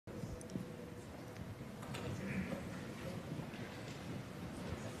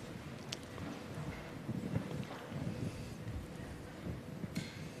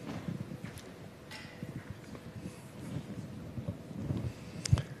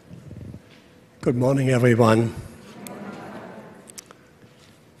Good morning, everyone.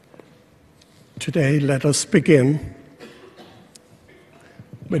 Today, let us begin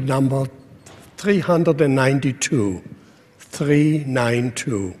with number 392,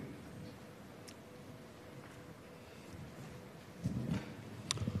 392.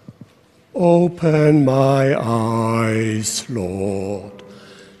 Open my eyes, Lord.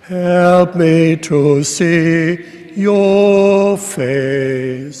 Help me to see your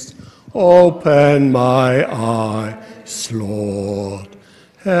face. Open my eyes, Lord.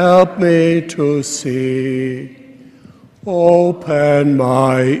 Help me to see. Open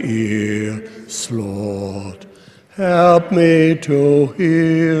my ears, Lord. Help me to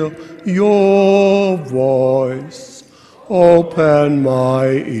hear your voice. Open my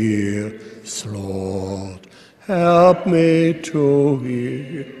ears, Lord. Help me to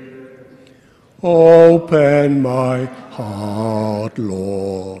hear. Open my heart,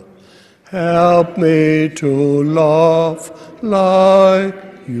 Lord. Help me to love like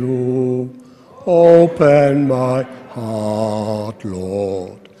you. Open my heart,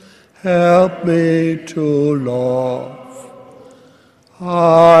 Lord. Help me to love.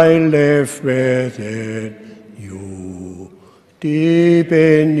 I live within you, deep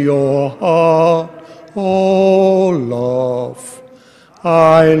in your heart, oh love.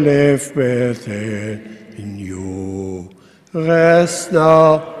 I live within you. Rest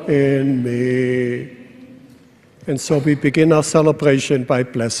now in me. And so we begin our celebration by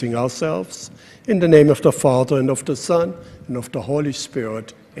blessing ourselves. In the name of the Father, and of the Son, and of the Holy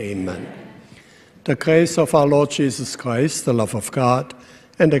Spirit. Amen. The grace of our Lord Jesus Christ, the love of God,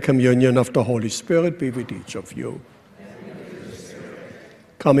 and the communion of the Holy Spirit be with each of you.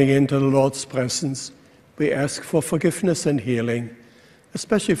 Coming into the Lord's presence, we ask for forgiveness and healing,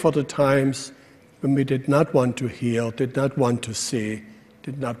 especially for the times when we did not want to hear, did not want to see,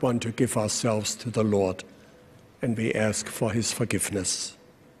 did not want to give ourselves to the Lord. And we ask for his forgiveness.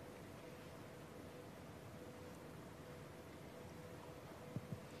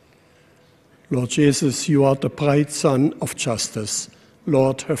 Lord Jesus, you are the bright sun of justice.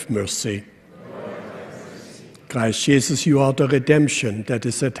 Lord, have mercy. Christ Jesus, you are the redemption that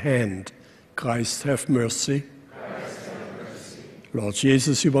is at hand. Christ, have mercy. Lord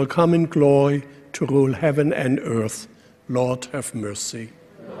Jesus, you will come in glory to rule heaven and earth. Lord, have mercy.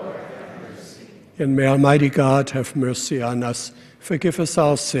 And may Almighty God have mercy on us, forgive us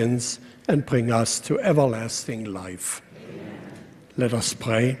our sins, and bring us to everlasting life. Amen. Let us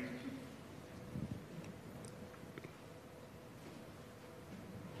pray.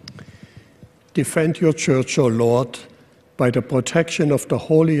 Defend your church, O Lord, by the protection of the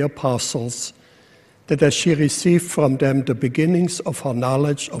holy apostles, that as she received from them the beginnings of her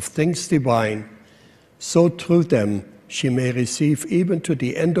knowledge of things divine, so through them she may receive even to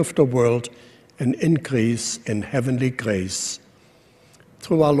the end of the world an increase in heavenly grace.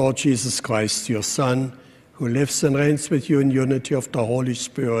 Through our Lord Jesus Christ, your Son, who lives and reigns with you in unity of the Holy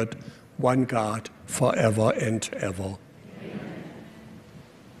Spirit, one God, forever and ever.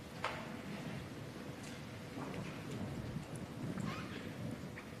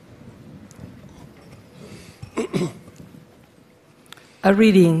 A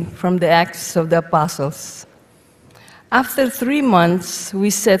reading from the Acts of the Apostles. After 3 months, we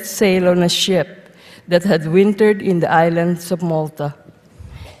set sail on a ship that had wintered in the islands of Malta.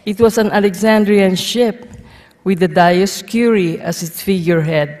 It was an Alexandrian ship with the Dioscuri as its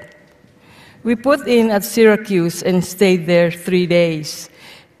figurehead. We put in at Syracuse and stayed there 3 days,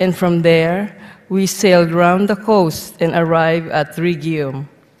 and from there we sailed round the coast and arrived at Rhegium.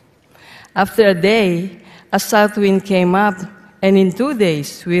 After a day, a south wind came up, and in 2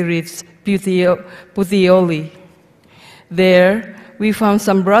 days we reached Puteoli. There we found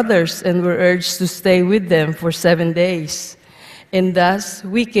some brothers and were urged to stay with them for 7 days, and thus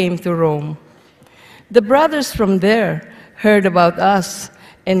we came to Rome. The brothers from there heard about us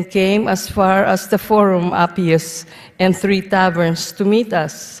and came as far as the Forum Appius and 3 taverns to meet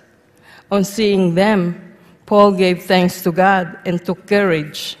us. On seeing them, Paul gave thanks to God and took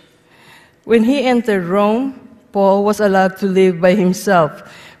courage. When he entered Rome, Paul was allowed to live by himself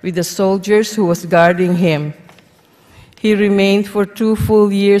with the soldiers who was guarding him. He remained for 2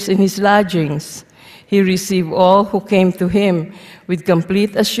 full years in his lodgings. He received all who came to him with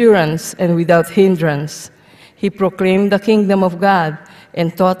complete assurance and without hindrance. He proclaimed the kingdom of God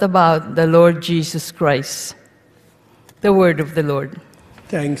and taught about the Lord Jesus Christ. The word of the Lord.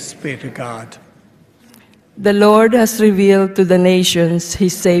 Thanks be to God. The Lord has revealed to the nations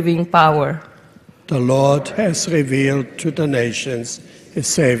his saving power. The Lord has revealed to the nations his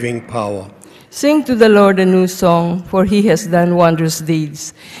saving power. Sing to the Lord a new song, for he has done wondrous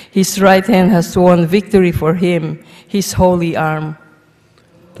deeds. His right hand has won victory for him, his holy arm.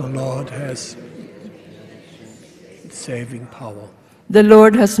 The Lord has saving power. The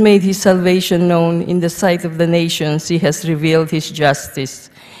Lord has made his salvation known in the sight of the nations. He has revealed his justice.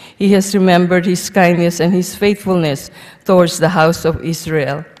 He has remembered his kindness and his faithfulness towards the house of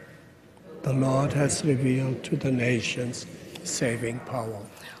Israel. The Lord has revealed to the nations saving power.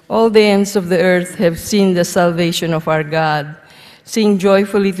 All the ends of the earth have seen the salvation of our God. Sing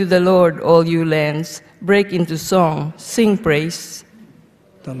joyfully to the Lord, all you lands. Break into song, sing praise.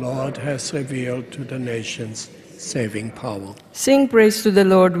 The Lord has revealed to the nations saving power. Sing praise to the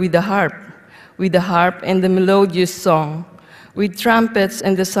Lord with the harp and the melodious song, with trumpets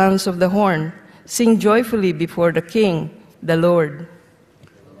and the sounds of the horn. Sing joyfully before the King, the Lord.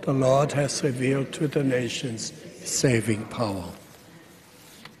 The Lord has revealed to the nations saving power.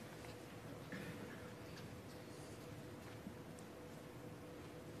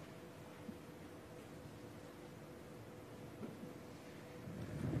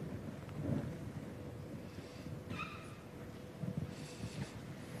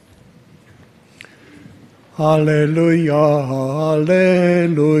 Alleluia,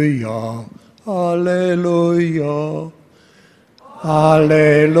 alleluia, alleluia.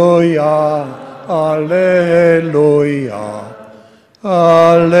 Alleluia, alleluia,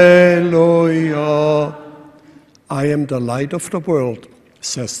 alleluia. I am the light of the world,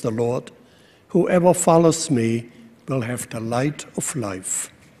 says the Lord. Whoever follows me will have the light of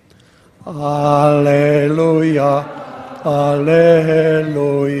life. Alleluia,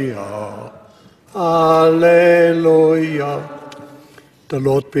 alleluia, alleluia. The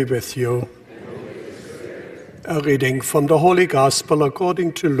Lord be with you. A reading from the Holy Gospel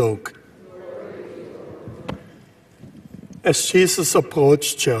according to Luke. As Jesus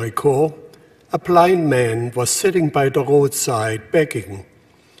approached Jericho, a blind man was sitting by the roadside begging,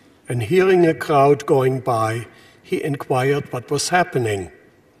 and hearing a crowd going by, he inquired what was happening.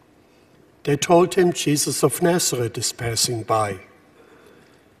 They told him Jesus of Nazareth is passing by.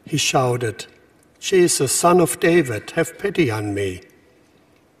 He shouted, "Jesus, Son of David, have pity on me."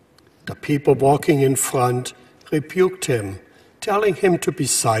 The people walking in front rebuked him, telling him to be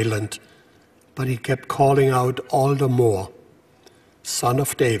silent, but he kept calling out all the more, "Son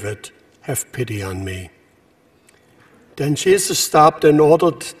of David, have pity on me." Then Jesus stopped and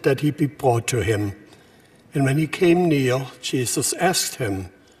ordered that he be brought to him. And when he came near, Jesus asked him,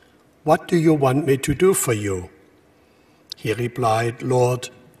 "What do you want me to do for you?" He replied, "Lord,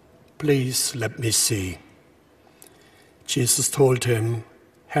 please let me see." Jesus told him,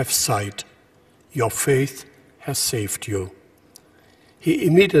 "Have sight, your faith has saved you." He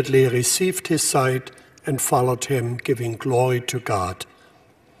immediately received his sight and followed him, giving glory to God.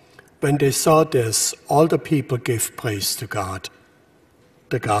 When they saw this, all the people gave praise to God.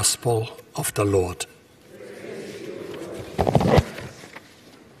 The Gospel of the Lord.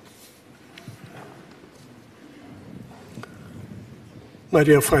 My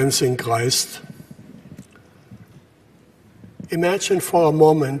dear friends in Christ, imagine for a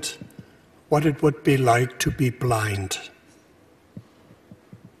moment what it would be like to be blind.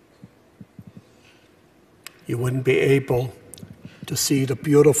 You wouldn't be able to see the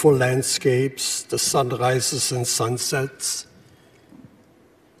beautiful landscapes, the sunrises and sunsets.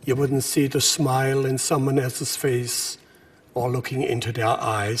 You wouldn't see the smile in someone else's face or looking into their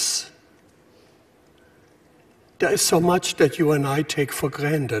eyes. There is so much that you and I take for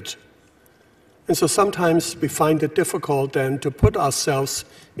granted. And so sometimes we find it difficult then to put ourselves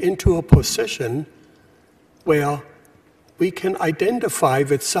into a position where we can identify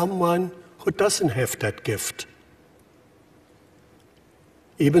with someone who doesn't have that gift.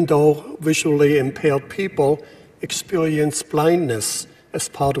 Even though visually impaired people experience blindness as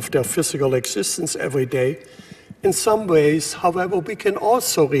part of their physical existence every day, in some ways, however, we can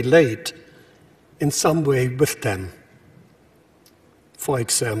also relate in some way with them. For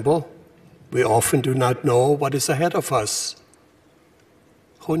example, we often do not know what is ahead of us.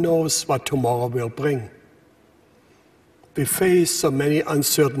 Who knows what tomorrow will bring? We face so many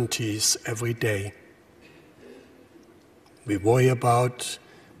uncertainties every day. We worry about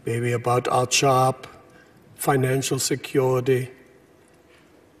our job, financial security.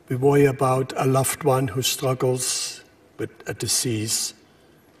 We worry about a loved one who struggles with a disease.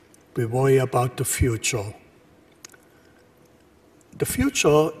 We worry about the future. The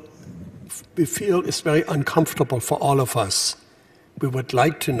future, we feel, is very uncomfortable for all of us. We would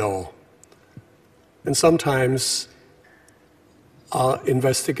like to know. And sometimes our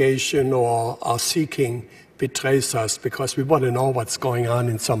investigation or our seeking betrays us because we want to know what's going on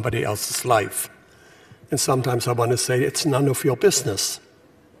in somebody else's life. And sometimes I want to say, it's none of your business.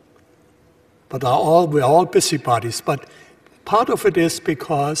 But we're all busybodies. But part of it is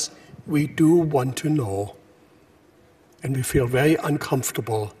because we do want to know. And we feel very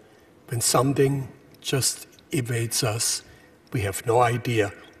uncomfortable when something just evades us. We have no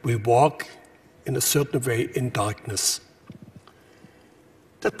idea. We walk in a certain way in darkness.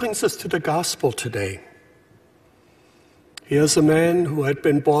 That brings us to the gospel today. Here's a man who had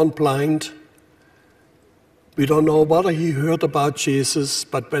been born blind. We don't know whether he heard about Jesus,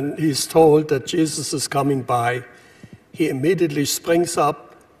 but when he's told that Jesus is coming by, he immediately springs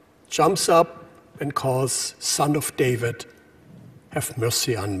up, jumps up, and calls, "Son of David, have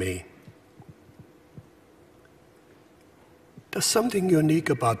mercy on me." There's something unique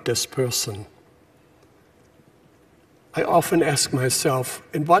about this person. I often ask myself,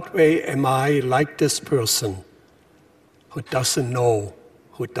 in what way am I like this person who doesn't know,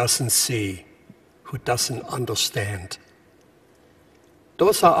 who doesn't see, who doesn't understand?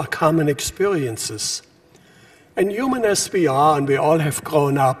 Those are our common experiences. And human as we are, and we all have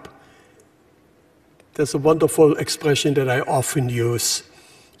grown up, there's a wonderful expression that I often use.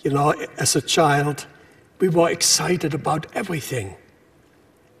 You know, as a child, we were excited about everything.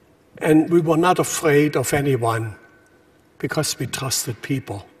 And we were not afraid of anyone because we trusted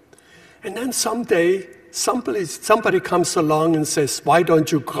people. And then someday, somebody comes along and says, "Why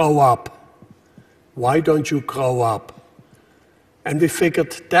don't you grow up? Why don't you grow up?" And we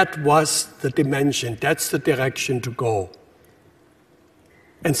figured that was the dimension, that's the direction to go.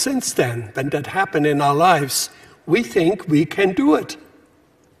 And since then, when that happened in our lives, we think we can do it.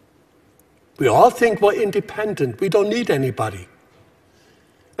 We all think we're independent. We don't need anybody.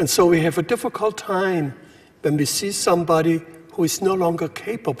 And so we have a difficult time when we see somebody who is no longer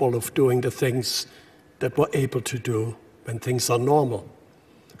capable of doing the things that we're able to do when things are normal.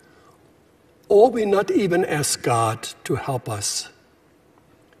 Or we not even ask God to help us.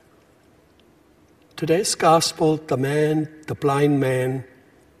 Today's gospel, the blind man,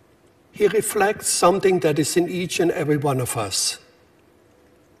 he reflects something that is in each and every one of us.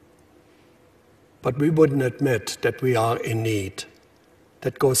 But we wouldn't admit that we are in need.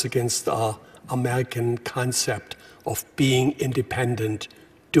 That goes against our American concept of being independent,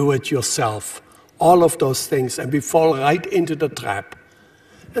 do it yourself, all of those things, and we fall right into the trap.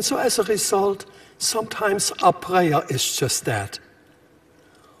 And so as a result, sometimes our prayer is just that.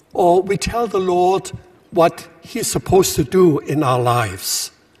 Or we tell the Lord what He's supposed to do in our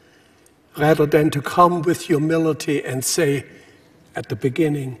lives, rather than to come with humility and say at the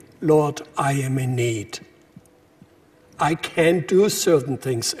beginning, "Lord, I am in need. I can't do certain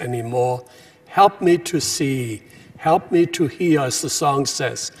things anymore. Help me to see. Help me to hear," as the song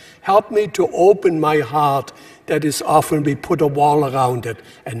says. Help me to open my heart that is often we put a wall around it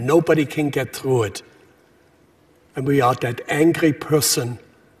and nobody can get through it. And we are that angry person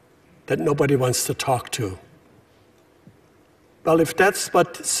that nobody wants to talk to. Well, if that's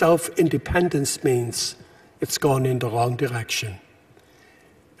what self-independence means, it's gone in the wrong direction.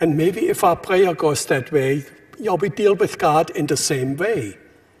 And maybe if our prayer goes that way, we deal with God in the same way.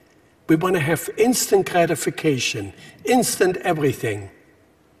 We want to have instant gratification, instant everything.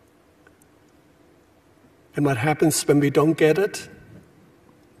 And what happens when we don't get it?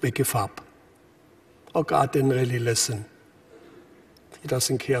 We give up. Oh, God didn't really listen. He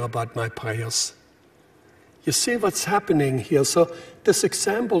doesn't care about my prayers. You see what's happening here. So this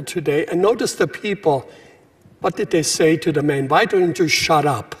example today, and notice the people, what did they say to the man? "Why don't you shut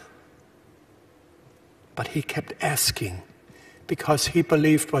up?" But he kept asking because he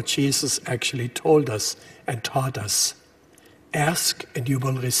believed what Jesus actually told us and taught us. Ask and you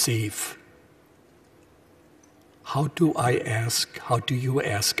will receive. How do I ask? How do you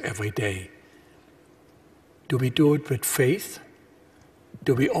ask every day? Do we do it with faith?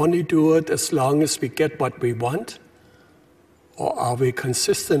 Do we only do it as long as we get what we want? Or are we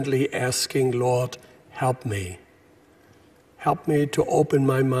consistently asking, "Lord, help me. Help me to open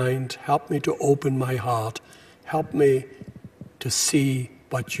my mind. Help me to open my heart. Help me to see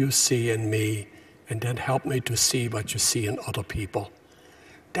what you see in me, and then help me to see what you see in other people."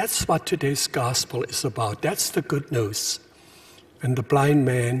 That's what today's gospel is about. That's the good news. And the blind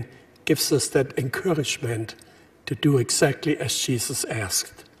man gives us that encouragement to do exactly as Jesus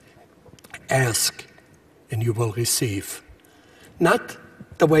asked. Ask, and you will receive. Not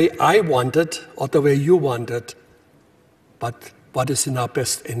the way I want it or the way you want it, but what is in our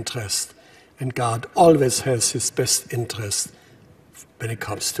best interest. And God always has His best interest when it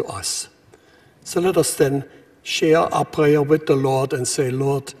comes to us. So let us then share our prayer with the Lord and say,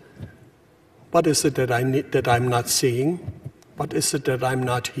 "Lord, What is it that I need, that I'm not seeing? What is it that I'm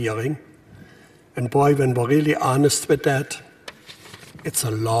not hearing? And boy, when we're really honest with that, it's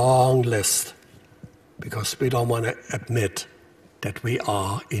a long list, because we don't want to admit that we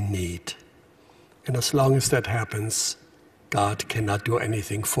are in need. And as long as that happens, God cannot do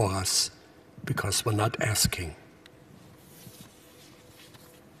anything for us, because we're not asking.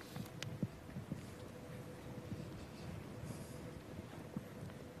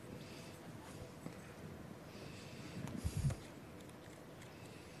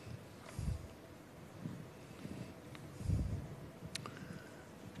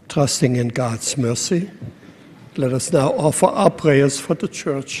 Trusting in God's mercy, let us now offer our prayers for the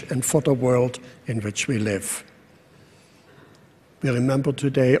church and for the world in which we live. We remember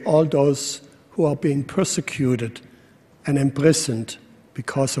today all those who are being persecuted and imprisoned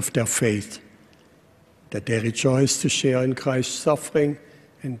because of their faith, that they rejoice to share in Christ's suffering,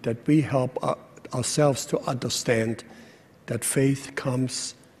 and that we help ourselves to understand that faith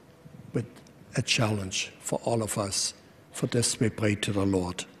comes with a challenge for all of us. For this we pray to the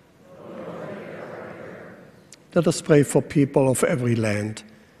Lord. Let us pray for people of every land,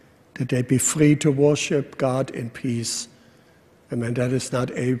 that they be free to worship God in peace. And when that is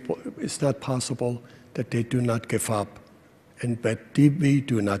not possible, that they do not give up, and that we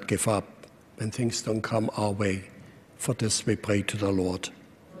do not give up when things don't come our way. For this we pray to the Lord.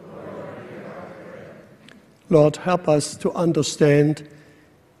 Lord, help us to understand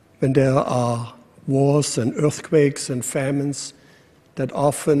when there are wars and earthquakes and famines that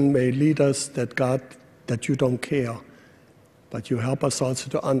often may lead us that you don't care. But you help us also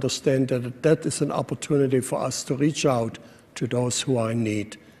to understand that that is an opportunity for us to reach out to those who are in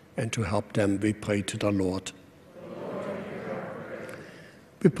need and to help them. We pray to the Lord.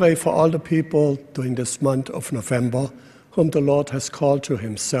 We pray for all the people during this month of November whom the Lord has called to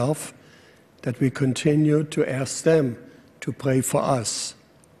himself, that we continue to ask them to pray for us.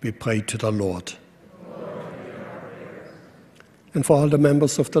 We pray to the Lord. And for all the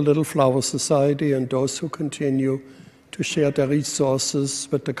members of the Little Flower Society and those who continue to share their resources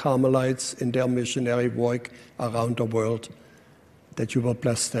with the Carmelites in their missionary work around the world, that you will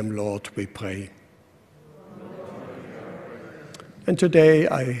bless them, Lord, we pray. And today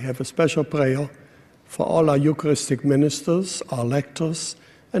I have a special prayer for all our Eucharistic ministers, our lectors,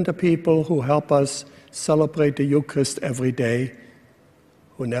 and the people who help us celebrate the Eucharist every day,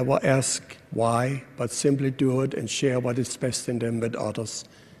 who never ask why, but simply do it and share what is best in them with others,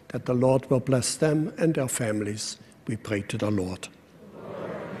 that the Lord will bless them and their families. We pray to the Lord.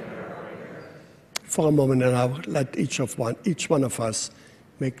 For a moment now, let each one of us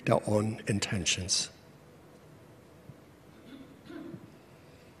make their own intentions.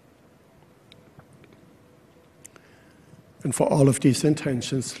 And for all of these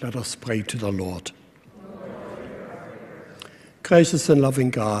intentions, let us pray to the Lord. Gracious and loving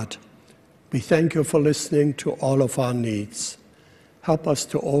God, we thank you for listening to all of our needs. Help us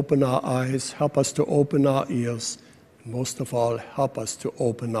to open our eyes, help us to open our ears, and most of all, help us to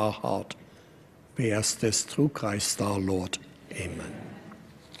open our heart. We ask this through Christ our Lord. Amen.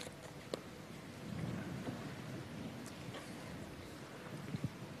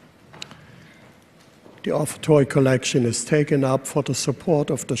 The offertory collection is taken up for the support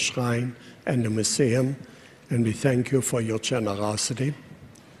of the shrine and the museum, and we thank you for your generosity.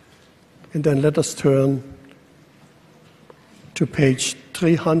 And then let us turn to page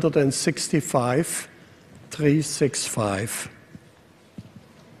 365, 365.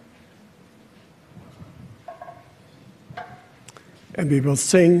 And we will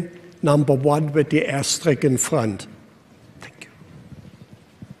sing number 1 with the asterisk in front. Thank you.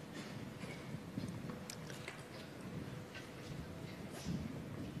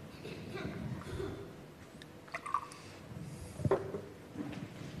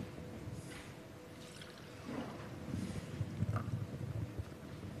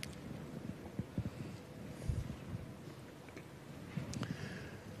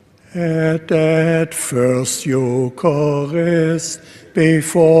 At that first Eucharist,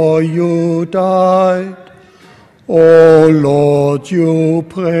 before you died, O Lord, you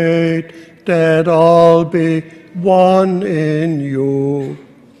prayed that all be one in you.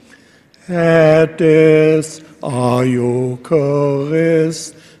 At this our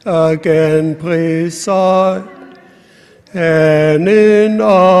Eucharist again preside, and in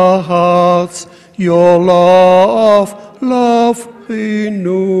our hearts your law of love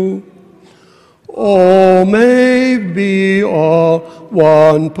renew. Oh, may we all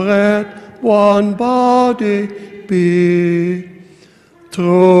one bread, one body be,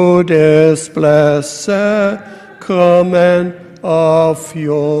 through this blessed sacrament of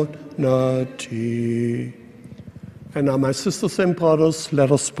your eternity. And now, my sisters and brothers,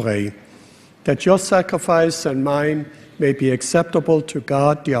 let us pray that your sacrifice and mine may be acceptable to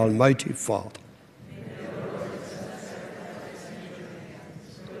God, the Almighty Father.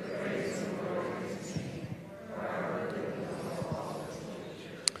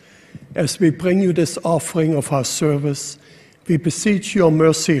 As we bring you this offering of our service, we beseech your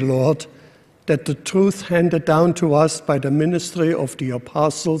mercy, Lord, that the truth handed down to us by the ministry of the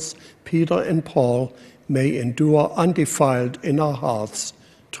apostles Peter and Paul may endure undefiled in our hearts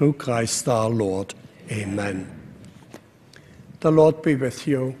through Christ our Lord. Amen. The Lord be with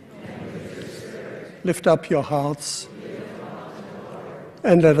you. Lift up your hearts,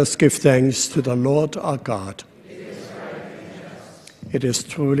 and let us give thanks to the Lord our God. It is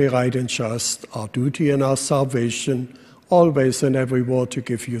truly right and just, our duty and our salvation, always and everywhere to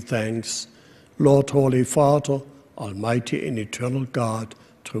give you thanks. Lord, Holy Father, Almighty and eternal God,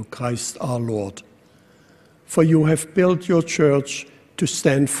 through Christ our Lord. For you have built your church to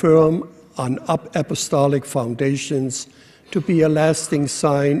stand firm on apostolic foundations, to be a lasting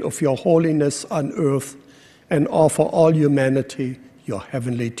sign of your holiness on earth, and offer all humanity your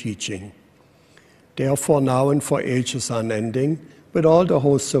heavenly teaching. Therefore, now and for ages unending, with all the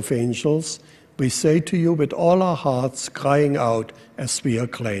hosts of angels, we say to you with all our hearts, crying out as we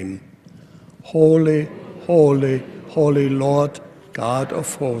acclaim, Holy, holy, holy Lord, God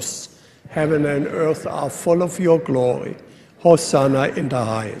of hosts, heaven and earth are full of your glory. Hosanna in the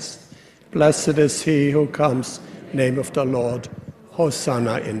highest. Blessed is he who comes in the name of the Lord.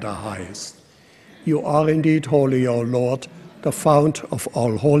 Hosanna in the highest. You are indeed holy, O Lord, the fount of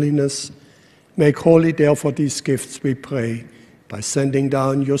all holiness. Make holy, therefore, these gifts, we pray, by sending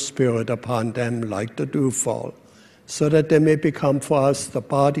down your Spirit upon them like the dewfall, so that they may become for us the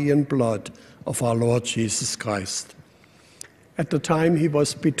body and blood of our Lord Jesus Christ. At the time he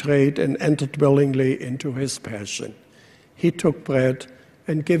was betrayed and entered willingly into his passion, he took bread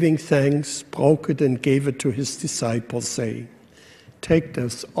and, giving thanks, broke it and gave it to his disciples, saying, Take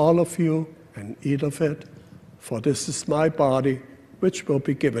this, all of you, and eat of it, for this is my body, which will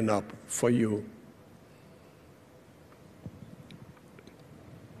be given up for you.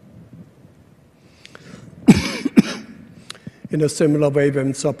 In a similar way,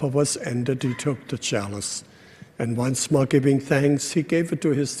 when supper was ended, he took the chalice, and once more giving thanks, he gave it to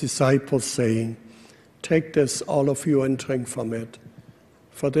his disciples, saying, Take this, all of you, and drink from it.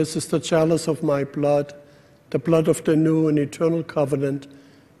 For this is the chalice of my blood, the blood of the new and eternal covenant,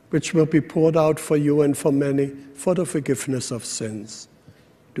 which will be poured out for you and for many for the forgiveness of sins.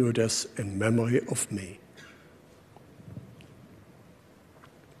 Do this in memory of me.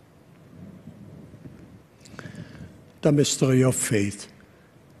 The mystery of faith.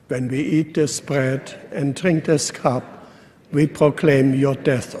 When we eat this bread and drink this cup, we proclaim your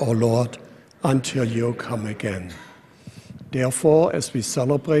death, O Lord, until you come again. Therefore, as we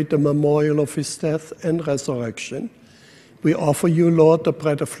celebrate the memorial of his death and resurrection, we offer you, Lord, the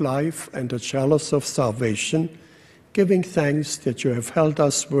bread of life and the chalice of salvation, giving thanks that you have held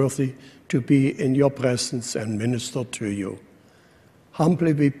us worthy to be in your presence and minister to you.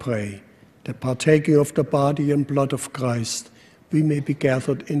 Humbly we pray that, partaking of the body and blood of Christ, we may be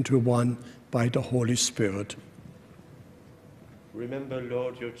gathered into one by the Holy Spirit. Remember,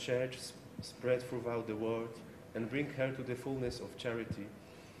 Lord, your church spread throughout the world, and bring her to the fullness of charity,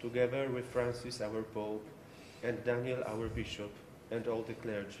 together with Francis, our Pope, and Daniel, our Bishop, and all the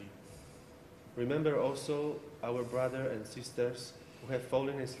clergy. Remember also our brothers and sisters who have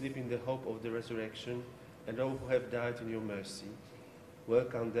fallen asleep in the hope of the resurrection, and all who have died in your mercy.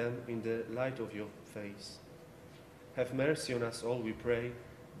 Welcome them in the light of your face. Have mercy on us all, we pray,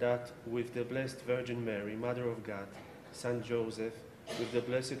 that with the Blessed Virgin Mary, Mother of God, Saint Joseph, with the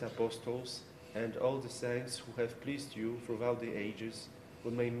blessed apostles, and all the saints who have pleased you throughout the ages,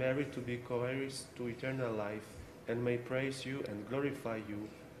 we may merit to be co-heirs to eternal life, and may praise you and glorify you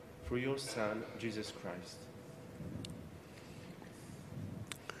through your Son, Jesus Christ.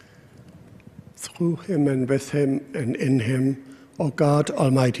 Through him and with him and in him, O God,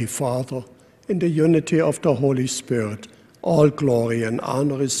 Almighty Father, in the unity of the Holy Spirit, all glory and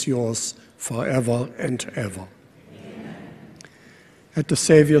honor is yours forever and ever. Amen. At the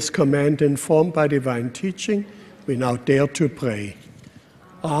Saviour's command, informed by divine teaching, we now dare to pray.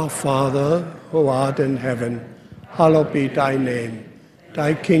 Our Father, who art in heaven, hallowed be thy name.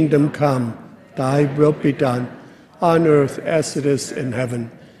 Thy kingdom come, thy will be done, on earth as it is in heaven.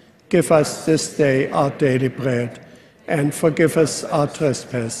 Give us this day our daily bread, and forgive us our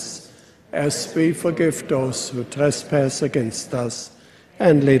trespasses, as we forgive those who trespass against us.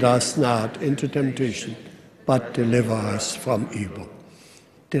 And lead us not into temptation, but deliver us from evil.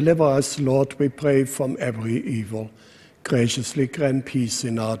 Deliver us, Lord, we pray, from every evil. Graciously grant peace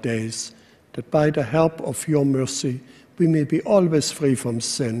in our days, that by the help of your mercy we may be always free from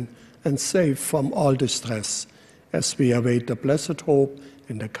sin and safe from all distress, as we await the blessed hope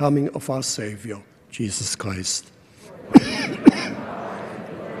in the coming of our Savior, Jesus Christ.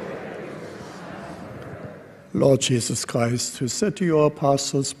 Lord Jesus Christ, who said to your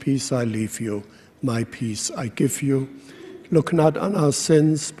apostles, "Peace I leave you, my peace I give you," look not on our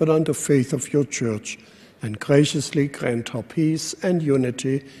sins, but on the faith of your church, and graciously grant her peace and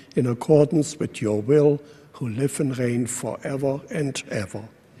unity in accordance with your will, who live and reign forever and ever.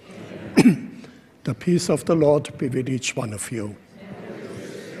 The peace of the Lord be with each one of you.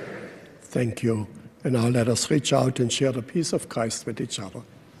 Thank you. And now let us reach out and share the peace of Christ with each other.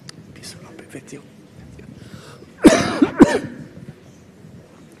 Peace of the Lord be with you.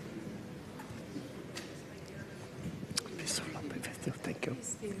 Peace of the Lord be with you. Thank you.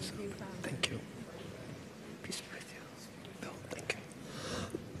 Thank you. Peace be with you. Bill, thank you.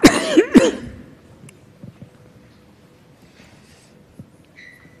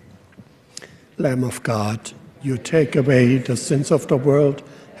 Lamb of God, you take away the sins of the world,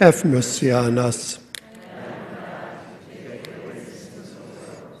 have mercy on us.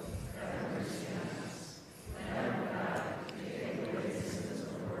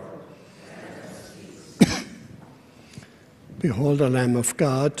 Behold the Lamb of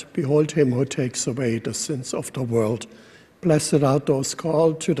God, behold him who takes away the sins of the world. Blessed are those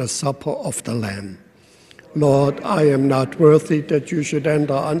called to the supper of the Lamb. Lord, I am not worthy that you should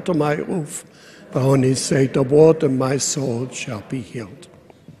enter under my roof, but only say the word and my soul shall be healed.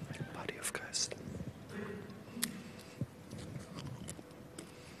 Body of Christ.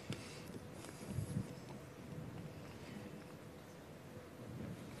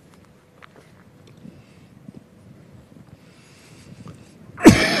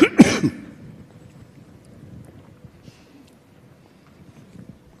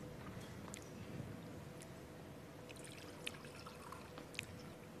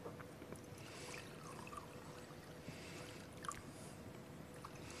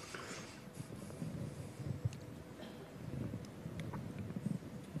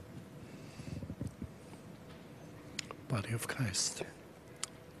 Body of Christ,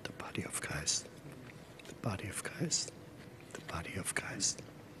 the body of Christ, the body of Christ, the body of Christ.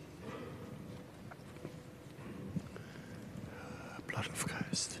 Blood of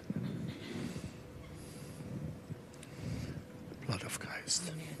Christ. Blood of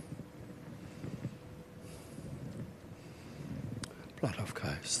Christ. Blood of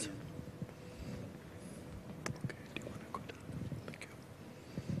Christ. Okay, do you want to go down? Thank you.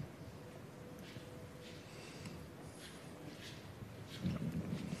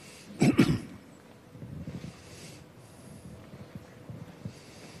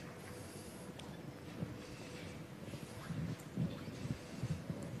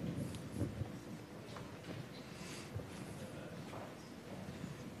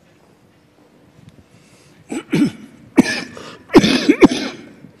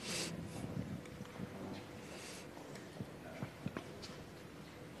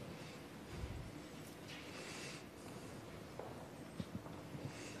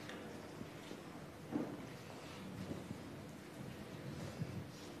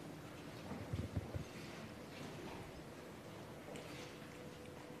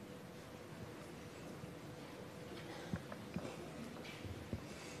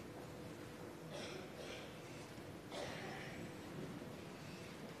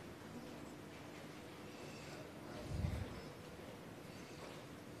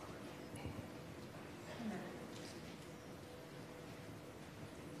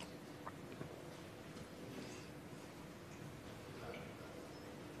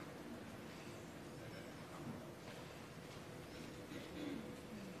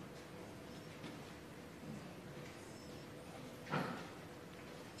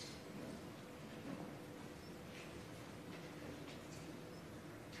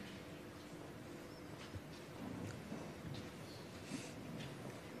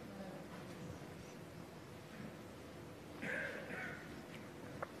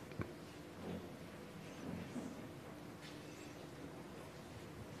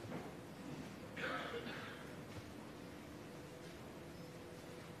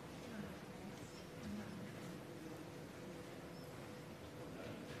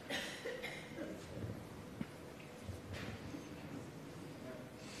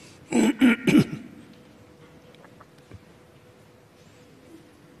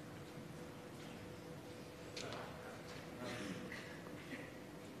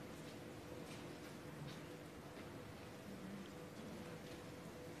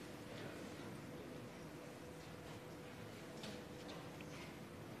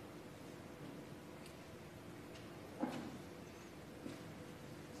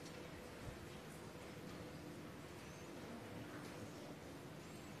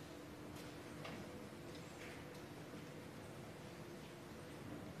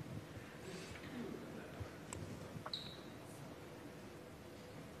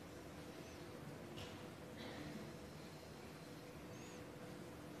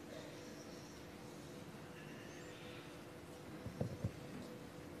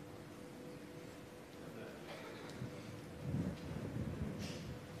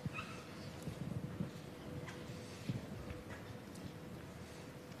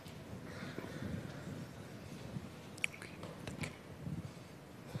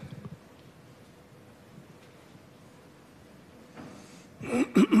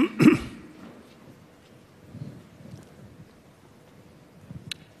 Thank you.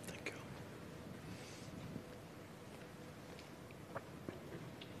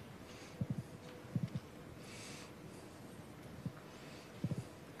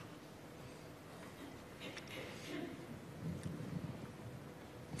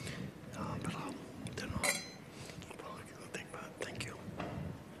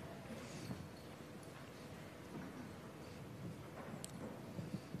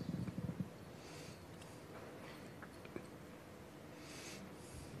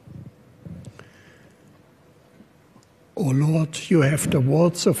 O Lord, you have the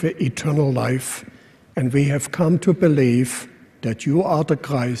words of eternal life, and we have come to believe that you are the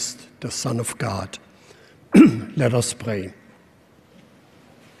Christ, the Son of God. Let us pray.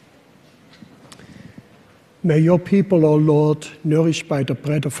 May your people, O Lord, nourished by the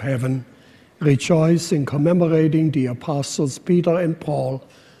bread of heaven, rejoice in commemorating the apostles Peter and Paul,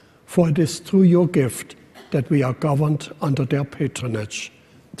 for it is through your gift that we are governed under their patronage.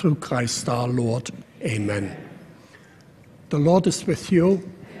 Through Christ our Lord. Amen. The Lord is with you,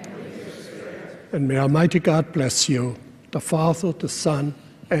 and may Almighty God bless you, the Father, the Son,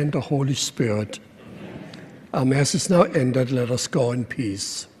 and the Holy Spirit. Our Mass is now ended. Let us go in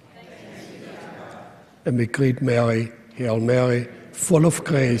peace. And we greet Mary, Hail Mary, full of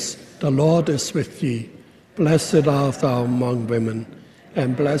grace, the Lord is with thee. Blessed art thou among women,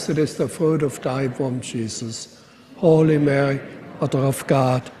 and blessed is the fruit of thy womb, Jesus. Holy Mary, Mother of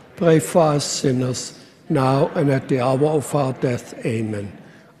God, pray for us sinners, now and at the hour of our death. Amen.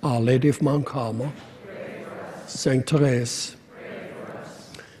 Our Lady of Mount Carmel, Saint Therese.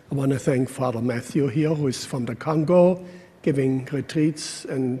 I want to thank Father Matthew here, who is from the Congo, giving retreats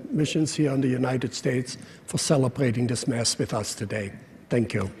and missions here in the United States, for celebrating this Mass with us today.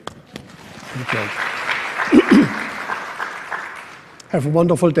 Thank you. Thank you. Have a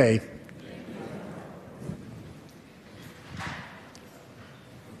wonderful day.